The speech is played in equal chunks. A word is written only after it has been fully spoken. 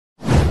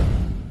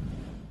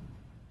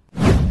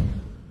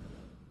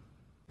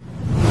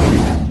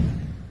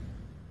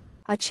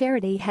a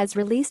charity has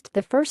released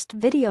the first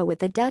video with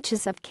the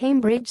Duchess of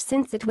Cambridge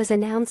since it was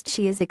announced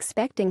she is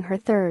expecting her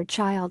third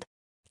child.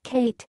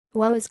 Kate,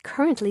 who is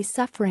currently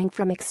suffering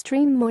from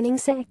extreme morning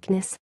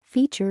sickness,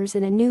 features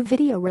in a new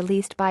video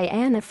released by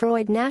Anna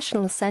Freud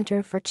National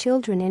Center for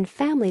Children and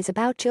Families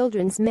about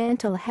children's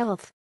mental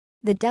health.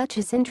 The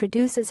Duchess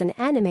introduces an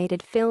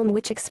animated film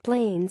which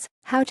explains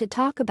how to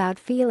talk about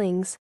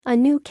feelings, a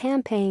new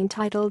campaign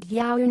titled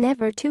You're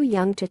Never Too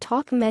Young to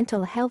Talk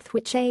Mental Health,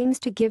 which aims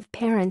to give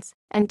parents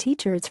and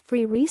teachers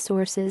free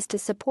resources to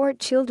support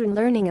children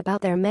learning about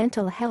their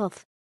mental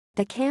health.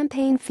 The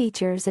campaign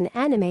features an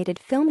animated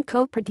film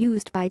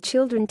co-produced by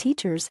children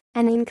teachers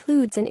and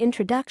includes an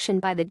introduction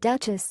by the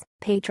Duchess,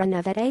 patron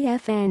of at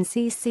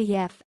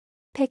AFNCCF.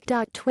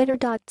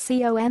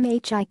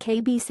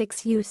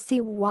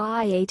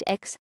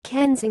 pic.twitter.com/HIKB6UCY8X,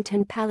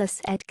 Kensington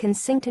Palace at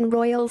Kensington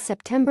Royal,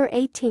 September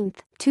 18,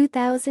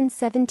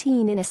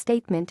 2017. In a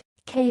statement,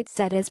 Kate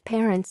said, "As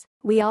parents,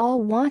 we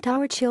all want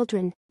our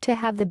children to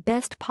have the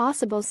best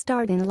possible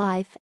start in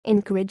life.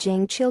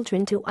 Encouraging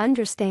children to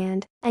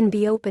understand and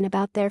be open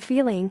about their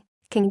feeling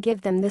can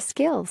give them the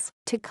skills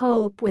to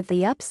cope with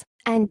the ups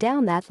and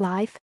downs that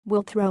life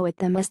will throw at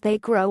them as they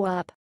grow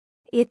up.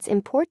 It's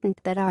important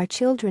that our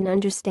children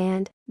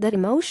understand that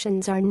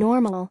emotions are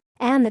normal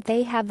and that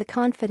they have the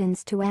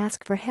confidence to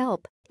ask for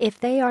help if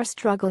they are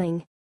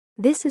struggling.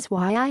 This is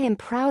why I am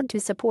proud to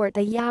support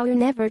the You're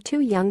Never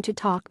Too Young to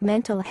Talk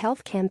mental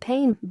health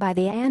campaign by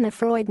the Anna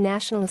Freud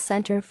National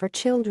Center for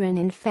Children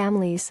and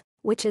Families,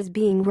 which is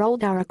being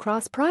rolled out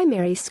across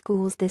primary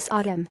schools this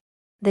autumn,"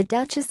 the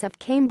Duchess of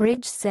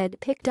Cambridge said.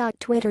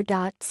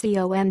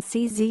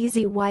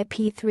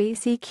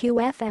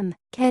 pic.twitter.com/COMCZZYP3CQFM,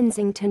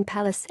 Kensington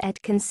Palace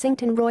at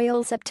Kensington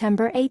Royal,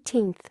 September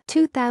 18,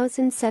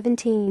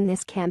 2017.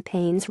 This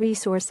campaign's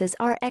resources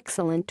are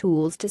excellent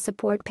tools to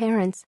support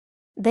parents.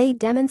 They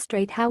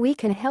demonstrate how we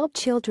can help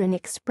children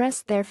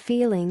express their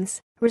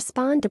feelings,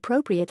 respond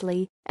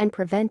appropriately, and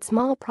prevent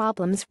small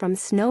problems from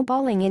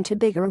snowballing into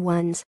bigger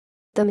ones.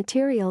 The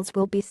materials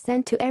will be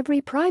sent to every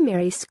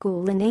primary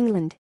school in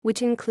England,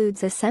 which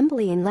includes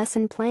assembly and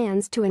lesson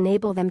plans to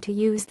enable them to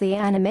use the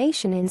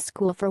animation in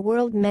school for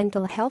World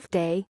Mental Health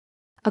Day.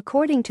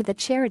 According to the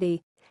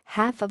charity,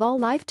 half of all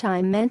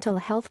lifetime mental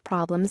health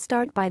problems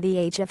start by the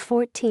age of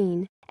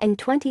 14, and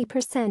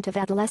 20% of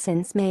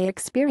adolescents may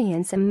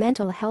experience a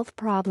mental health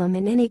problem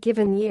in any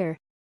given year.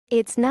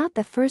 It's not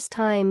the first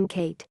time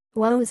Kate,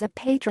 who is a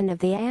patron of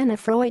the Anna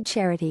Freud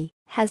charity,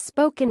 has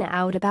spoken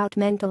out about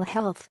mental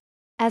health.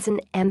 As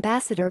an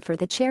ambassador for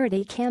the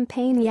charity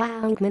campaign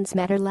Young Minds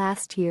Matter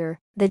last year,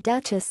 the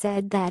Duchess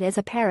said that as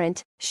a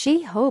parent,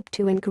 she hoped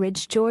to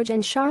encourage George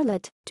and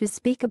Charlotte to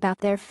speak about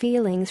their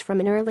feelings from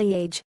an early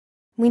age.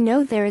 "We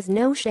know there is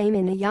no shame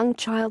in a young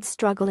child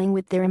struggling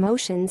with their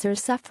emotions or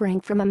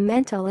suffering from a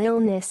mental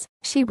illness,"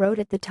 she wrote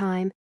at the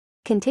time.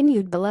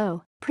 Continued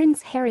below,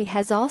 Prince Harry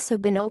has also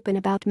been open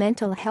about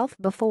mental health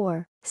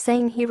before,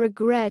 saying he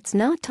regrets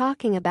not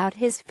talking about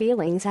his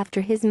feelings after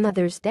his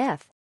mother's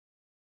death.